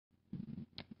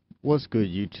What's good,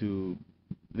 YouTube?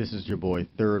 This is your boy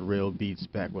Third Rail Beats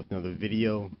back with another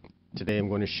video. Today I'm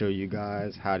going to show you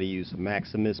guys how to use a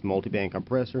Maximus multiband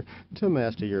compressor to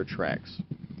master your tracks.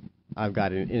 I've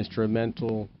got an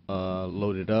instrumental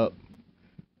loaded up,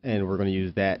 and we're going to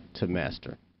use that to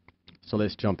master. So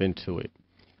let's jump into it.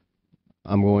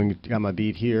 Got my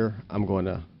beat here. I'm going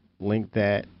to link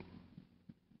that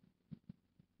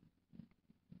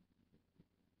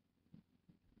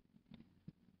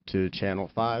to channel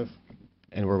 5,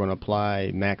 and we're going to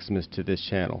apply Maximus to this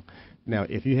channel. Now,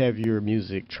 if you have your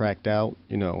music tracked out,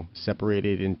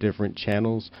 separated in different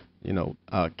channels,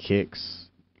 kicks,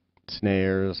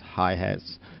 snares,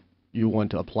 hi-hats, you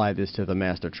want to apply this to the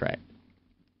master track.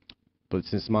 But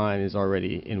since mine is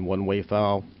already in one WAV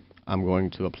file, I'm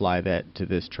going to apply that to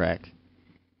this track.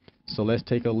 So let's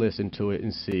take a listen to it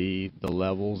and see the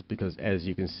levels, because as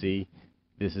you can see,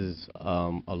 this is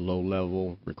a low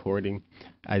level recording.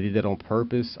 I did that on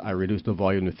purpose. I reduced the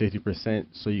volume to 50%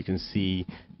 so you can see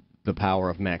the power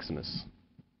of Maximus.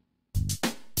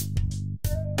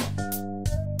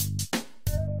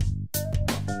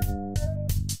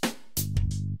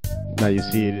 Now you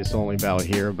see it's only about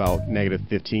here, about negative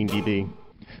 15 dB.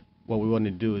 What we want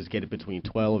to do is get it between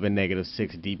 12 and negative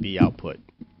 6 dB output.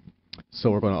 So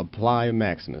we're going to apply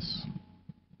Maximus.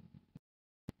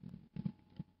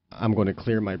 I'm going to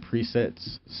clear my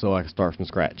presets so I can start from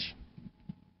scratch.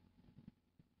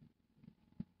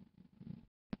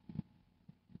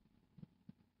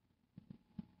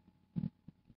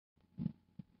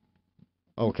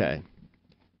 Okay,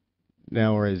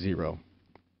 now we're at 0.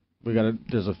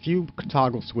 There's a few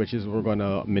toggle switches we're going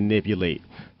to manipulate.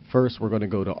 First, we're going to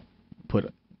go to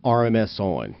put RMS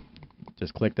on.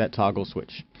 Just click that toggle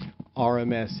switch.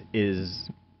 RMS is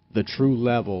the true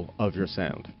level of your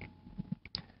sound.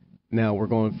 Now we're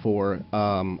going for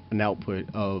an output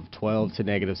of 12 to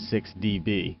negative 6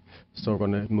 dB. So we're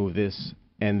going to move this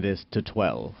and this to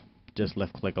 12. Just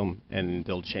left click them and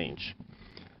they'll change.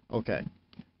 Okay.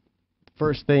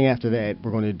 First thing after that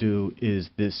we're going to do is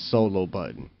this solo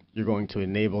button. You're going to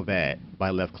enable that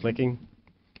by left clicking.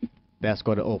 That's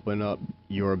going to open up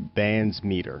your bands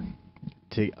meter.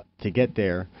 To get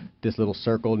there, this little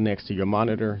circle next to your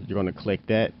monitor, you're going to click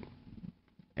that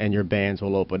and your bands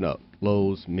will open up.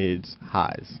 Lows, mids,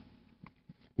 highs.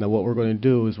 Now what we're going to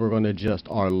do is we're going to adjust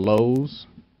our lows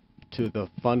to the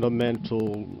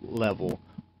fundamental level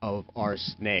of our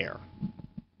snare.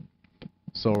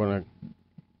 So we're going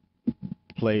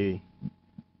to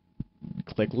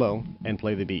click low and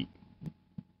play the beat.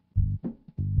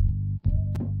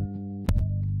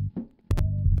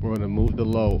 We're going to move the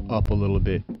low up a little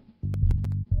bit.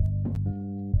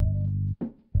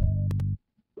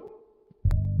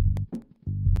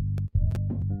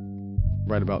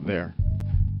 Right about there.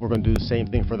 We're going to do the same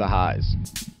thing for the highs.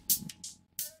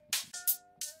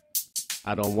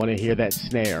 I don't want to hear that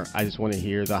snare. I just want to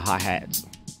hear the hi-hats.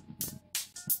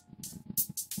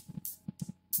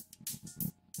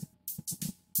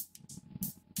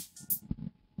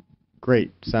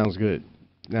 Great, sounds good.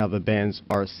 Now the bands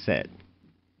are set.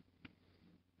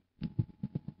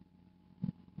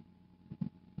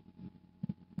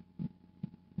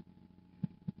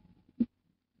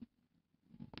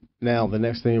 Now the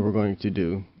next thing we're going to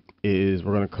do is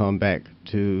we're going to come back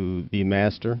to the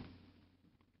master,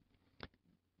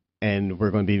 and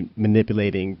we're going to be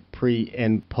manipulating pre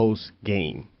and post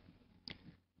gain.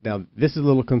 Now this is a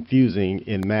little confusing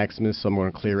in Maximus, so I'm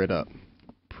going to clear it up.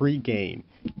 Pre-gain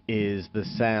is the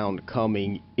sound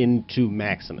coming into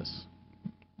Maximus.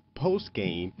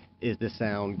 Post-gain is the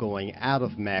sound going out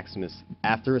of Maximus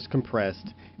after it's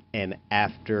compressed and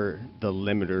after the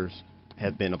limiters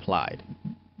have been applied.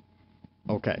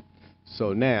 Okay,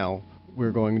 so now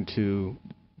we're going to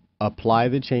apply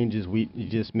the changes we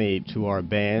just made to our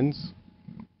bands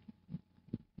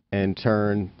and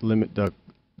limit the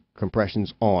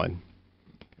compressions on.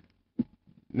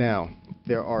 Now,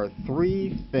 there are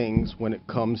 3 things when it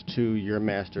comes to your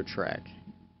master track.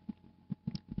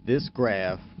 This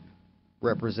graph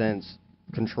represents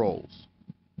controls.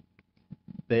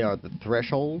 They are the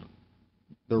threshold,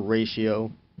 the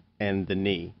ratio, and the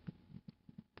knee.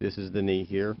 This is the knee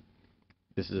here.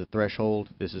 This is the threshold.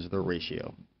 This is the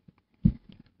ratio.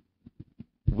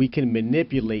 We can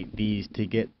manipulate these to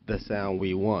get the sound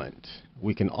we want.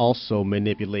 We can also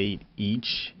manipulate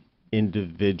each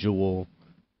individual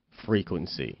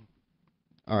frequency.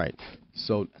 All right,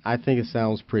 so I think it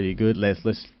sounds pretty good. Let's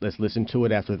listen to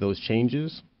it after those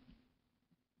changes.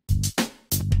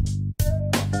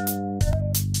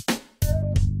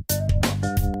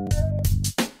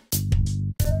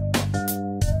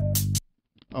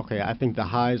 Okay, I think the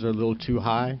highs are a little too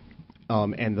high,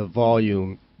 and the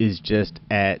volume is just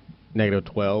at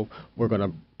 -12. We're going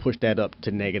to push that up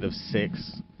to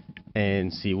 -6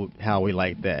 and see how we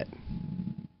like that.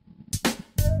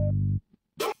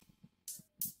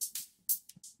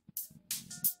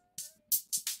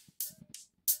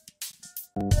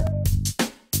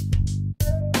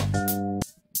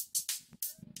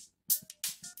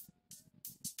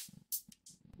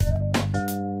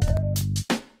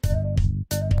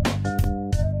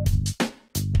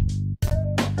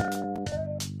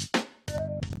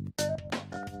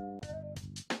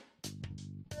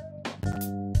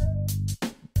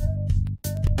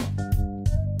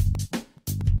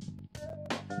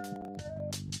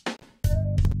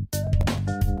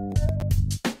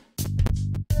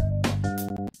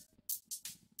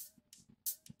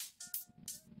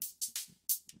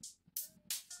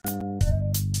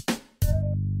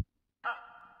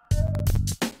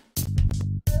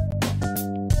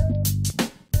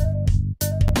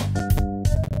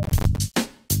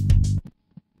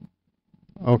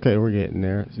 Okay, we're getting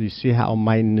there. So you see how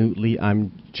minutely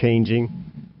I'm changing?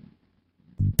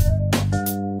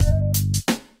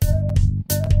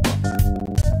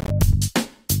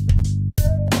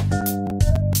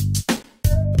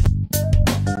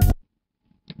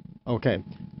 Okay,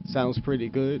 sounds pretty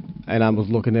good. And I was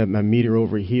looking at my meter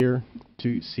over here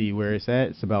to see where it's at.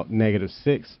 It's about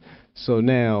 -6. So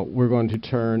now we're going to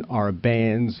turn our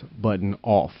bands button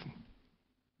off.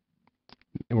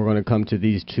 And we're going to come to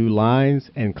these two lines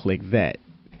and click that.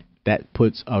 That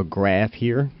puts a graph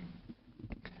here.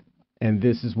 And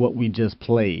this is what we just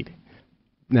played.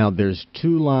 Now there's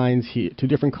two lines here, two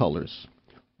different colors.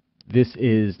 This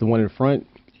is the one in front.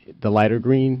 The lighter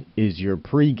green is your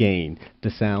pre-gain,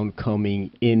 the sound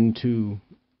coming into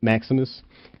Maximus.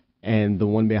 And the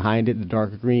one behind it, the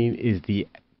darker green, is the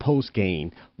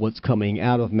post-gain, what's coming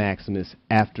out of Maximus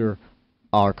after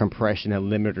our compression and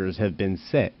limiters have been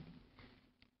set.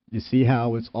 You see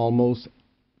how it's almost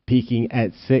peaking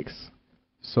at 6?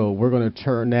 So we're going to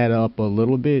turn that up a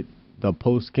little bit, the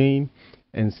post gain,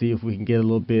 and see if we can get a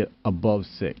little bit above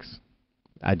 6.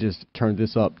 I just turned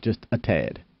this up just a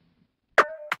tad.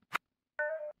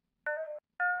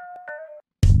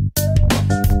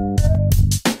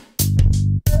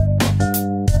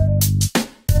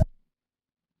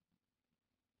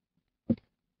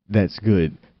 That's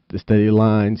good. The steady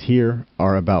lines here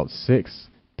are about 6.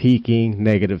 Peaking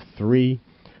 -3.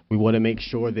 We want to make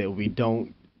sure that we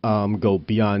don't go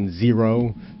beyond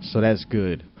 0, so that's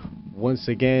good. Once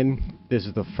again, this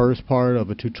is the first part of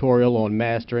a tutorial on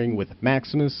mastering with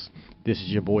Maximus. This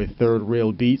is your boy Third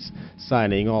Rail Beats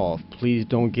signing off. Please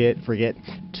don't forget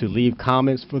to leave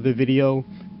comments for the video.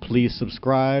 Please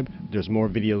subscribe. There's more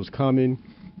videos coming.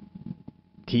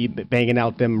 Keep banging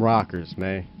out them rockers,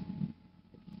 man.